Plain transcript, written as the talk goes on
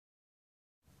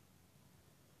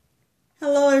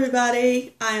Hello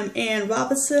everybody, I am Ann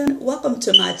Robinson. Welcome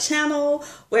to my channel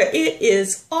where it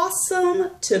is awesome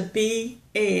to be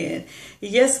Ann.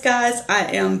 Yes guys, I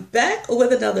am back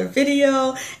with another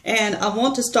video and I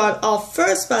want to start off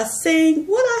first by saying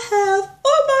what I have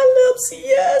on my lips.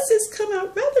 Yes, it's come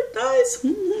out rather nice.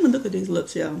 Look at these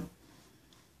lips, y'all.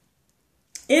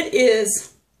 It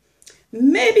is,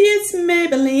 maybe it's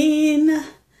Maybelline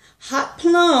Hot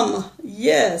Plum.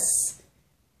 Yes.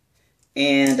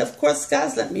 And of course,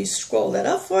 guys, let me scroll that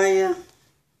up for you.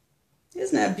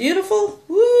 Isn't that beautiful?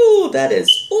 Woo, that is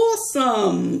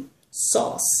awesome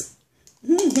sauce.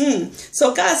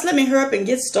 So guys, let me hurry up and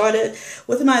get started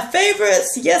with my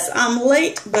favorites. Yes, I'm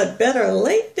late, but better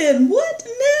late than what?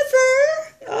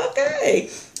 Never. Okay.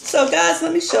 So guys,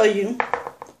 let me show you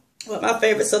what my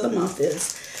favorites of the month is.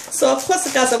 So of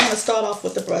course, guys, I want to start off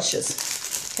with the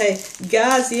brushes. Okay,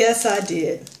 guys, yes, I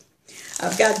did.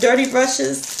 I've got dirty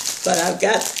brushes, but I've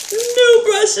got new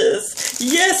brushes.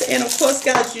 Yes, and of course,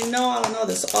 guys, you know I don't know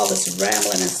this all this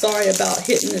rambling, and sorry about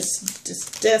hitting this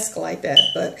desk like that.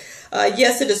 But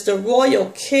yes, it is the Royal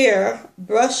Care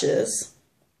brushes.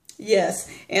 Yes,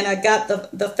 and I got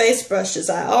the face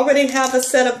brushes. I already have a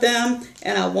set of them,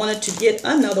 and I wanted to get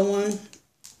another one.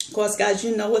 Of course, guys,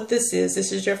 you know what this is.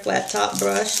 This is your flat top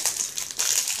brush.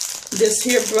 This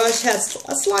here brush has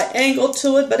a slight angle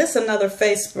to it, but it's another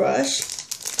face brush.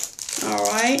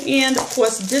 Alright, and of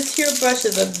course this here brush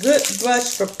is a good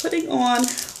brush for putting on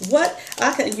what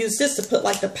I can use this to put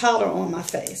like the powder on my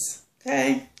face.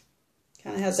 Okay,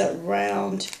 kind of has that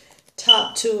round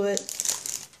top to it.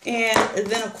 And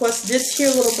then of course this here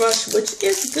little brush, which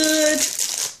is good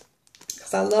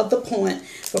because I love the point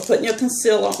for putting your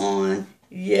concealer on.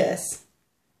 Yes,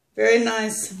 very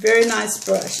nice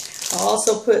brush. I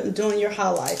also put in doing your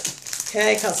highlight.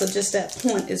 Okay, because of just that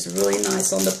point is really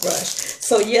nice on the brush.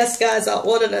 So yes, guys, I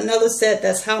ordered another set.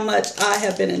 That's how much I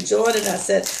have been enjoying it. I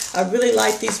said, I really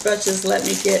like these brushes. Let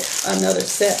me get another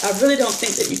set. I really don't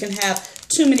think that you can have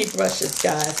too many brushes,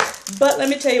 guys. But let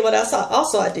me tell you what else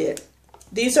I did.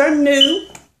 These are new.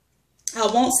 I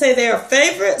won't say they are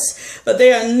favorites, but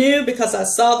they are new because I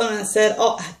saw them and I said,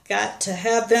 oh, I got to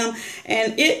have them.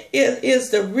 And it is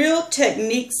the Real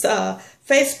Techniques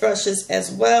face brushes as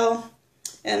well.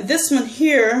 And this one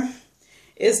here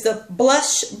is the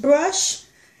blush brush.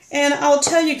 And I'll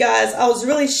tell you guys, I was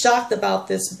really shocked about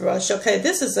this brush. Okay,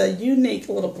 this is a unique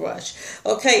little brush.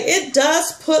 Okay, it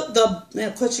does put the,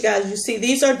 of course you guys, you see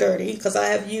these are dirty because I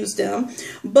have used them.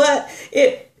 But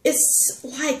it's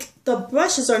like the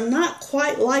brushes are not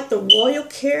quite like the Royal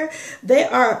Care. They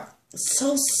are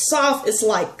so soft, it's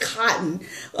like cotton.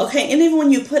 Okay, and even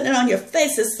when you put it on your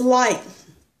face, it's like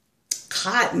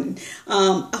cotton.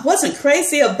 I wasn't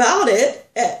crazy about it,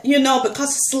 you know,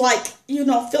 because it's like, you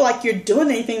know, feel like you're doing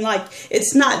anything, like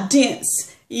it's not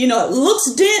dense. You know, it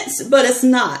looks dense, but it's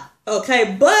not.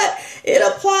 Okay, but it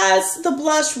applies the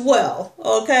blush well.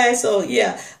 Okay, so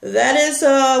yeah, that is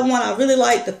one I really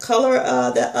like the color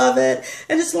of it,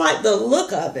 and just like the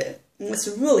look of it. It's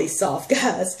really soft,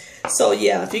 guys. So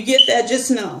yeah, if you get that, just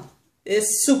know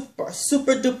it's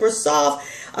super duper soft.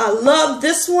 I love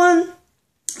this one.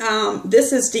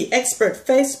 This is the Expert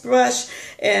Face Brush,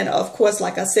 and of course,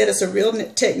 like I said, it's a Real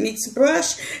Techniques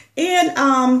brush, and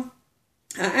I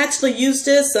actually use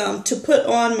this to put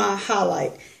on my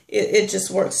highlight. It just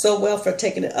works so well for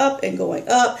taking it up and going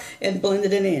up and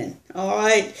blending it in. All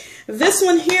right, this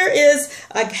one here is,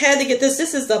 I had to get this.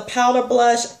 This is the powder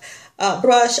blush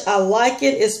brush. I like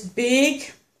it. It's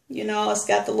big. You know, it's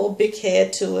got the little big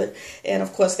head to it. And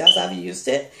of course, guys, I've used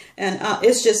it. And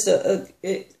it's just,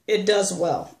 it does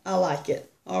well. I like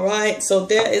it. All right. So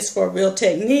there is for Real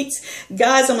Techniques.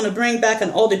 Guys, I'm going to bring back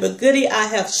an oldie but goodie. I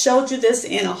have showed you this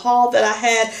in a haul that I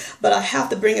had, but I have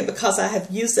to bring it because I have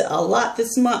used it a lot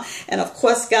this month. And of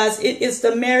course, guys, it is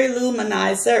the Mary Lou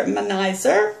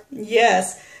Manizer.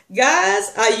 Yes.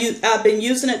 Guys, I've been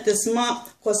using it this month.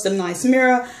 Of course, the nice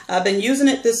mirror. I've been using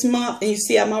it this month, and you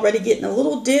see I'm already getting a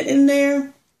little dent in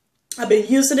there. I've been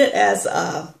using it as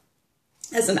an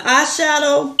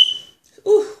eyeshadow.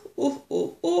 Ooh,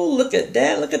 look at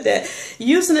that, look at that.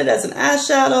 Using it as an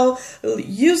eyeshadow,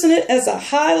 using it as a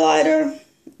highlighter.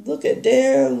 Look at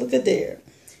there, look at there.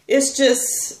 It's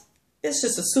just a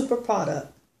super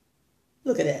product.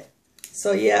 Look at that.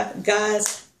 So yeah,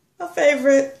 guys, a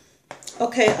favorite.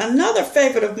 Okay, another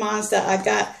favorite of mine that I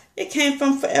got, it came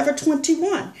from Forever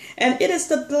 21, and it is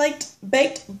the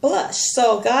Baked Blush.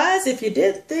 So guys, if you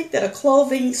didn't think that a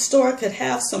clothing store could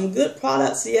have some good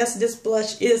products, yes, this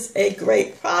blush is a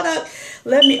great product.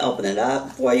 Let me open it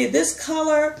up for you. This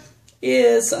color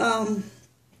is, I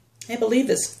believe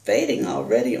it's fading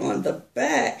already on the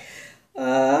back.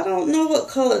 I don't know what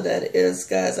color color that is,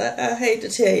 guys. I hate to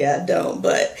tell you I don't,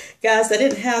 but guys, I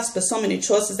didn't have so many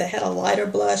choices. I had a lighter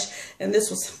blush, and this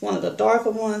was one of the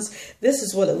darker ones. This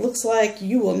is what it looks like.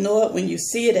 You will know it when you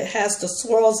see it. It has the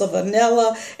swirls of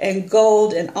vanilla and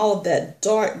gold and all of that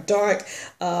dark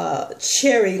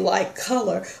cherry-like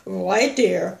color right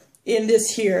there in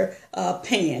this here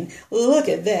pan. Look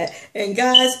at that. And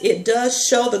guys, it does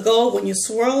show the gold when you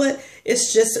swirl it.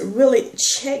 It's just really,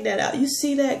 check that out. You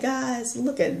see that, guys?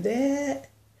 Look at that.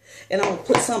 And I'm going to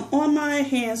put some on my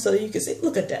hand so that you can see.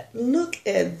 Look at that. Look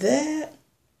at that.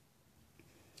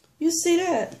 You see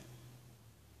that?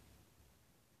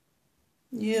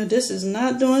 Yeah, this is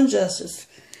not doing justice.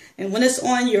 And when it's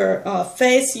on your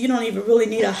face, you don't even really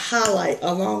need a highlight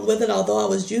along with it. Although I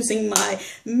was using my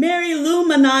Mary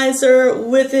Luminizer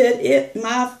with it,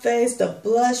 my face, the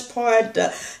blush part,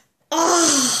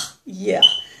 yeah,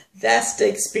 that's the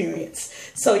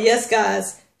experience. So yes,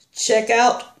 guys, check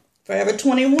out Forever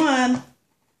 21.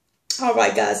 All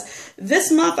right, guys,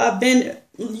 this month I've been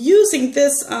using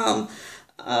this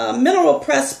Mineral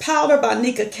Press Powder by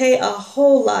Nicka K a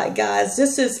whole lot, guys.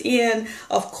 This is in,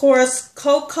 of course,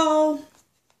 cocoa.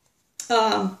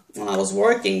 When I was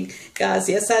working, guys,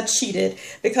 yes, I cheated,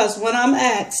 because when I'm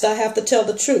asked, I have to tell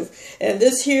the truth. And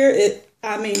this here,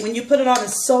 I mean, when you put it on,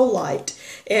 it's so light,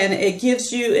 and it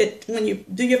gives you, when you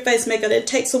do your face makeup, it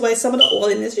takes away some of the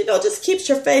oiliness, you know, just keeps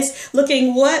your face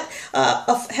looking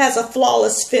has a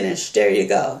flawless finish. There you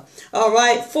go. All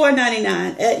right,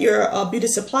 $4.99 at your beauty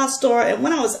supply store. And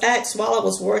when I was asked while I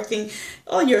was working,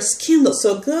 oh, your skin looks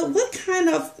so good, what kind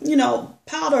of, you know,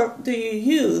 powder do you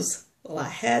use? Well, I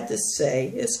had to say,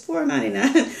 it's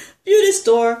 $4.99. Beauty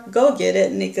store, go get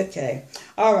it, Nicka K.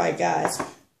 All right, guys.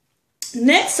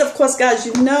 Next, of course, guys,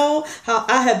 you know how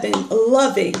I have been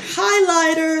loving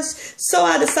highlighters, so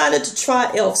I decided to try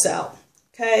e.l.f.'s out.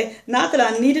 Okay, not that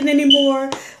I need it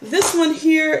anymore. This one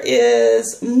here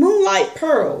is Moonlight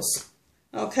Pearls.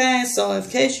 Okay, so in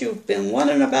case you've been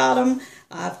wondering about them,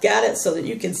 I've got it so that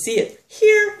you can see it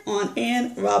here on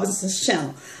Ann Robinson's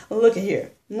channel. Look at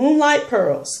here, Moonlight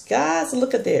Pearls. Guys,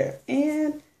 look at there.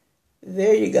 And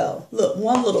there you go. Look,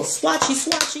 one little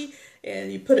swatchy,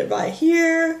 and you put it right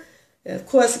here. And of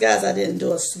course, guys, I didn't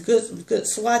do a good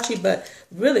swatchy, but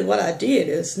really what I did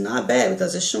is not bad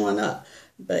because it's showing up.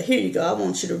 But here you go. I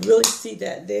want you to really see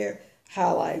that there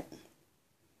highlight.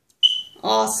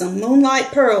 Awesome.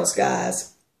 Moonlight Pearls,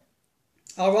 guys.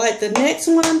 All right. The next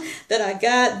one that I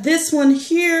got, this one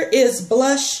here is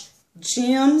Blush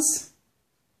Gems.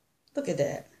 Look at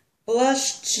that.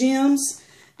 Blush Gems.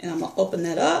 And I'm going to open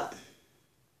that up.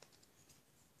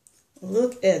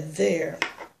 Look at there.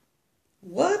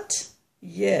 What?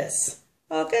 Yes.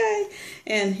 Okay,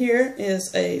 and here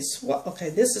is a swatch. Okay,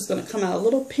 this is going to come out a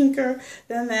little pinker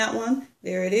than that one.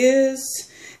 There it is.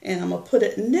 And I'm going to put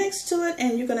it next to it,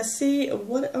 and you're going to see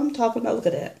what I'm talking about. Look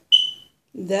at that.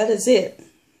 That is it.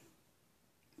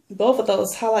 Both of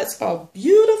those highlights are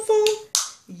beautiful.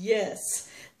 Yes,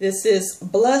 this is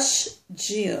Blush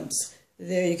Gems.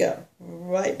 There you go.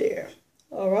 Right there.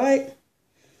 All right.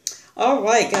 All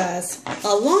right, guys.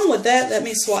 Along with that, let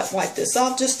me wipe this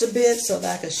off just a bit so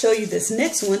that I can show you this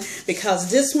next one,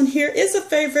 because this one here is a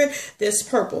favorite, this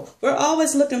purple. We're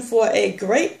always looking for a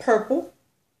great purple.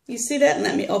 You see that?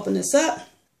 Let me open this up.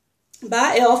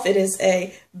 By e.l.f. It is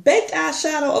a baked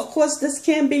eyeshadow. Of course, this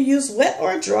can be used wet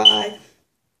or dry.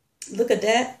 Look at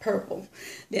that purple.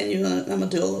 Then I'm going to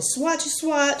do a little swatchy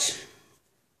swatch.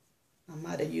 I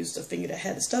might have used a finger that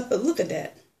had the stuff, but look at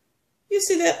that. You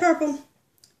see that purple?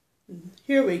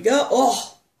 Here we go.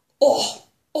 Oh.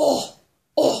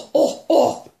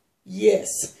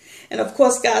 Yes. And of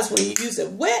course, guys, when you use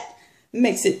it wet, it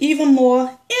makes it even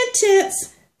more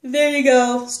intense. There you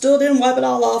go. Still didn't wipe it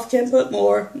all off. Can put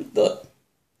more. Look.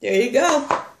 There you go.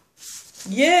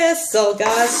 Yes. So,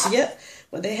 guys, yep.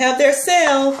 When they have their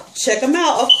sale, check them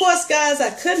out. Of course, guys,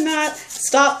 I could not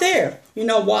stop there. You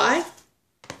know why?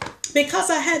 Because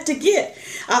I had to get.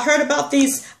 I heard about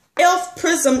these e.l.f.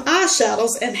 Prism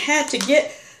eyeshadows and had to get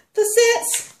the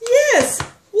sets. Yes.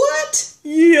 What?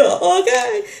 Yeah.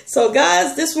 Okay. So,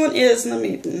 guys, this one is, let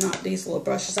me knock these little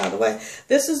brushes out of the way.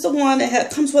 This is the one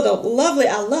that comes with a lovely,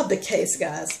 I love the case,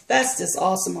 guys. That's just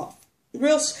awesome.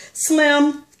 Real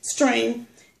slim string.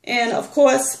 And, of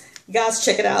course, guys,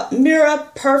 check it out.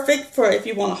 Mirror, perfect for if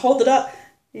you want to hold it up.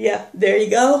 Yeah, there you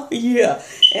go. Yeah.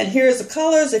 And here's the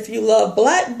colors. If you love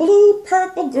black, blue,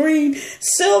 purple, green,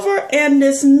 silver, and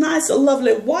this nice,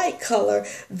 lovely white color,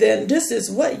 then this is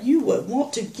what you would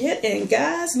want to get. And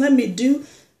guys, let me do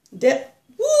that.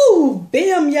 Woo,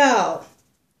 bam, y'all.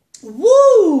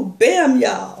 Woo, bam,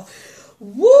 y'all.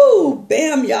 Woo,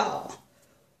 bam, y'all.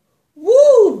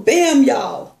 Woo, bam,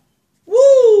 y'all. Woo.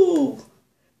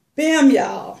 Bam,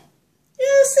 y'all.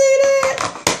 You see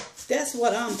that? That's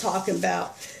what I'm talking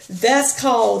about. That's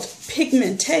called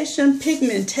pigmentation,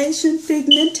 pigmentation,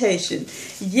 pigmentation.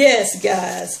 Yes,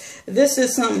 guys. This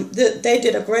is they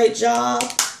did a great job.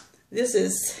 This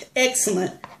is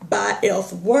excellent by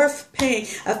e.l.f. Worth paying.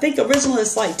 I think originally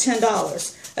it's like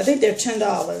 $10. I think they're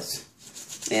 $10.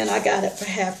 And I got it for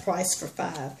half price for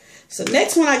 $5. So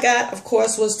next one I got, of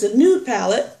course, was the nude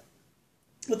palette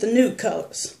with the nude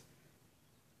colors.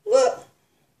 Look.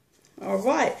 All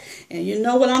right. And you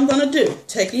know what I'm going to do.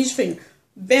 Take each finger.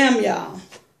 Bam, y'all.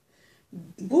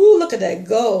 Woo, look at that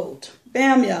gold.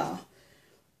 Bam, y'all.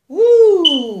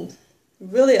 Woo.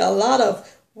 Really a lot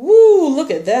of, woo, look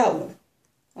at that one.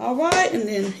 All right. And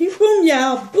then boom,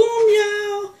 y'all. Boom,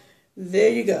 y'all. There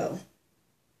you go.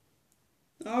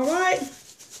 All right.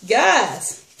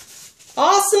 Guys,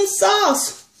 awesome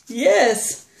sauce.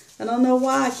 Yes. I don't know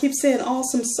why I keep saying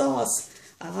awesome sauce.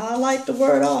 I like the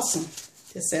word awesome.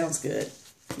 It sounds good.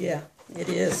 Yeah, it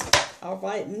is. All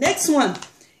right. Next one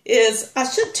is, I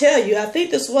should tell you, I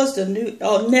think this was the nude,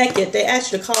 Naked. They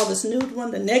actually call this nude one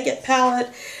the Naked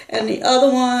palette. And the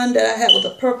other one that I have with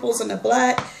the purples and the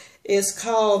black is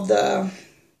called the,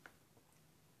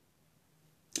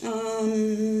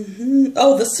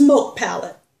 the Smoke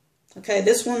palette. Okay,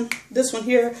 this one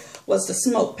here was the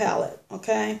Smoke palette,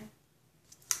 okay?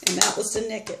 And that was the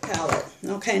Naked palette.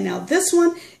 Okay, now this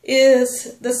one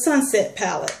is the Sunset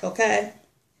palette, okay?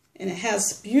 And it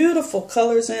has beautiful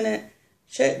colors in it.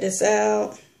 Check this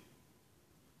out.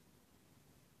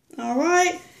 All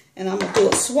right, and I'm going to do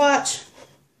a swatch.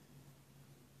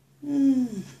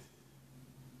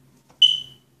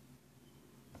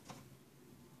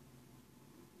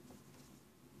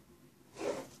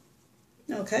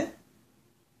 Okay.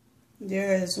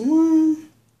 There is one.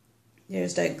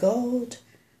 There's that gold,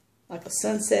 like a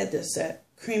sunset. There's that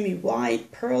creamy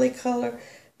white, pearly color.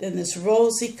 Then this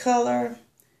rosy color.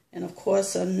 And of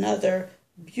course another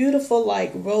beautiful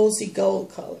like rosy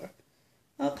gold color.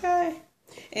 Okay.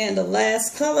 And the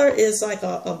last color is like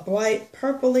a bright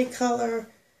purpley color.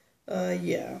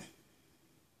 Yeah.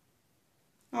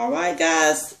 All right,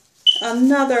 guys.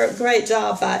 Another great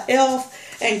job by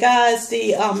e.l.f. And guys,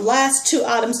 the last two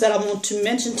items that I want to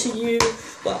mention to you,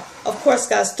 well, of course,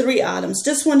 guys, 3 items.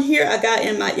 This one here I got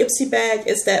in my Ipsy bag.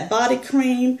 It's that body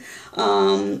cream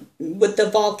with the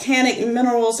volcanic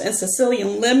minerals and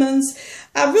Sicilian lemons.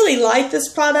 I really like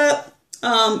this product.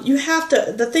 You have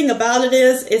to, the thing about it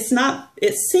is,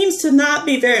 it seems to not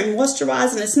be very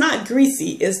moisturizing. It's not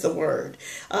greasy is the word.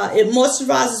 It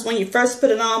moisturizes when you first put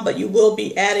it on, but you will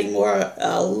be adding more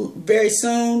very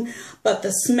soon. But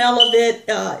the smell of it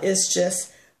is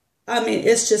just, I mean,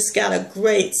 it's just got a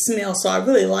great smell. So I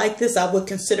really like this. I would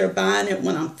consider buying it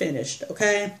when I'm finished,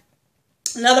 okay?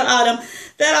 Another item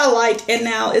that I liked, and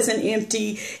now is an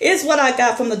empty, is what I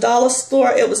got from the dollar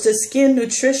store. It was the Skin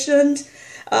Nutrition.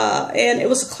 And it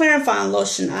was a clarifying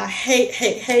lotion. I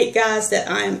hate, guys, that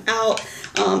I am out.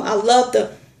 I love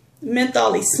the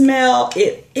mentholy smell.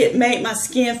 It made my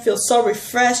skin feel so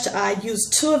refreshed. I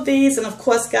used 2 of these. And of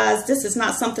course, guys, this is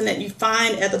not something that you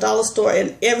find at the dollar store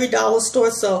in every dollar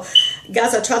store. So,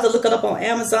 guys, I tried to look it up on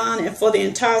Amazon and for the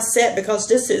entire set, because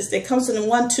it comes in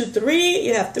 1, 2, 3.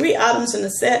 You have 3 items in the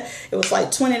set. It was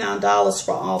like $29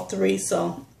 for all 3.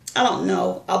 So, I don't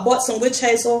know. I bought some witch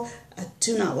hazel. I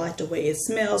do not like the way it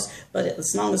smells, but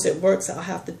as long as it works, I'll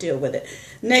have to deal with it.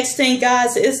 Next thing,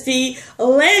 guys, is the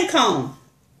Lancome.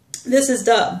 This is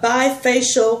the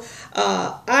bifacial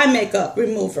eye makeup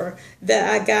remover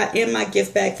that I got in my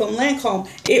gift bag from Lancome.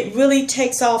 It really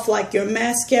takes off like your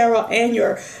mascara and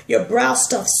your brow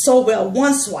stuff so well.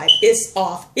 One swipe, it's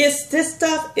off. This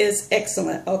stuff is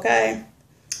excellent, okay?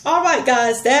 All right,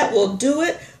 guys, that will do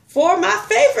it for my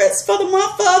favorites for the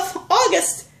month of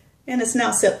August. And it's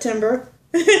now September.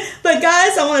 But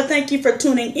guys, I want to thank you for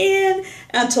tuning in.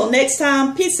 Until next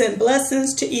time, peace and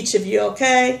blessings to each of you,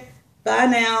 okay? Bye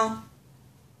now.